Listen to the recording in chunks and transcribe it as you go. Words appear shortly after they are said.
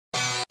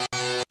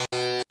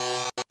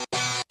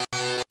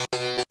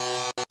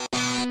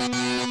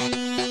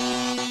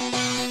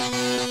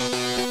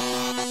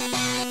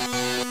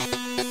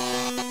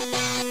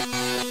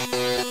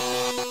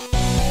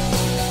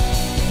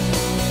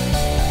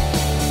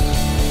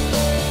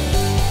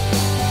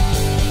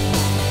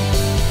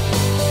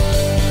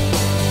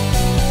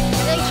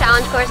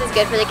course is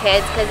good for the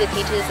kids because it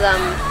teaches them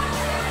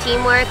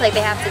teamwork. Like they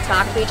have to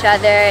talk to each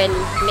other and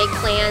make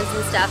plans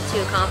and stuff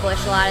to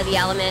accomplish a lot of the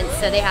elements.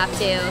 So they have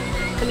to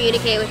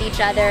communicate with each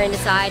other and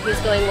decide who's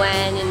going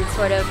when, and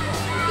sort of,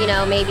 you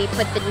know, maybe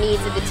put the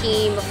needs of the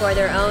team before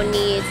their own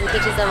needs, and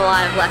teaches them a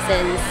lot of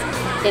lessons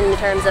in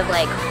terms of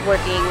like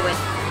working with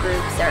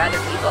groups or other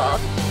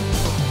people.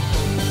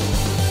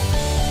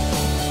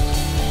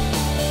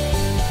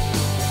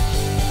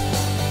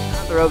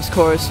 On the ropes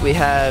course, we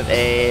have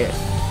a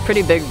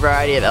pretty big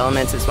variety of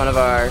elements. It's one of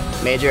our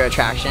major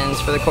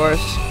attractions for the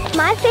course.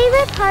 My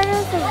favorite part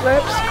of the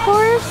ropes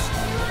course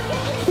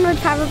would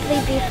probably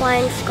be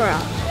flying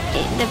squirrel.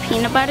 The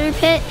peanut butter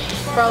pit.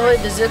 Probably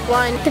the zip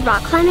line. The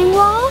rock climbing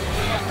wall.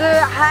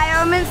 The high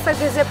elements like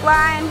the zip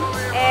line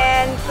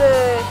and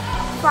the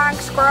flying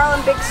squirrel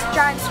and big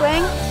giant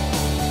swing.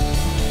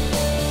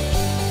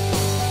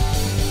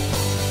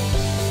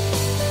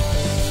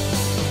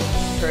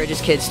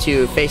 Encourages kids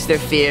to face their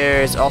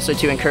fears, also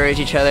to encourage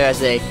each other as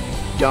they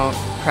don't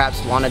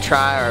perhaps want to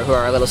try or who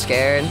are a little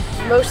scared.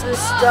 Most of the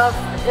stuff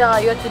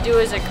you have to do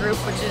as a group,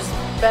 which is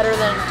better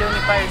than doing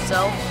it by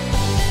yourself.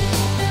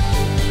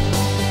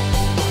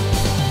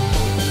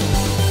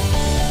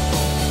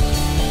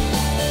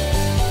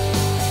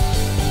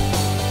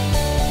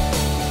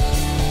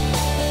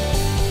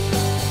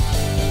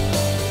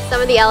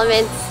 Some of the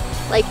elements,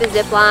 like the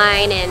zip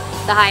line and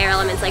the higher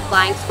elements like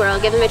flying squirrel,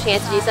 give them a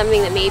chance to do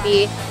something that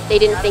maybe they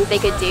didn't think they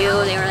could do.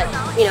 They were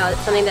like, you know,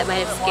 something that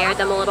might have scared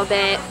them a little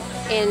bit.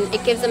 And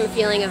it gives them a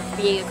feeling of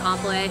being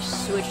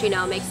accomplished, which, you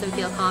know, makes them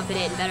feel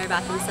confident and better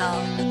about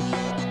themselves.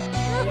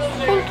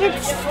 I think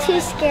it's too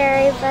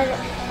scary, but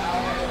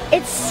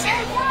it's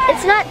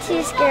not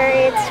too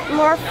scary. It's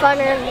more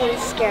funner than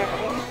scary.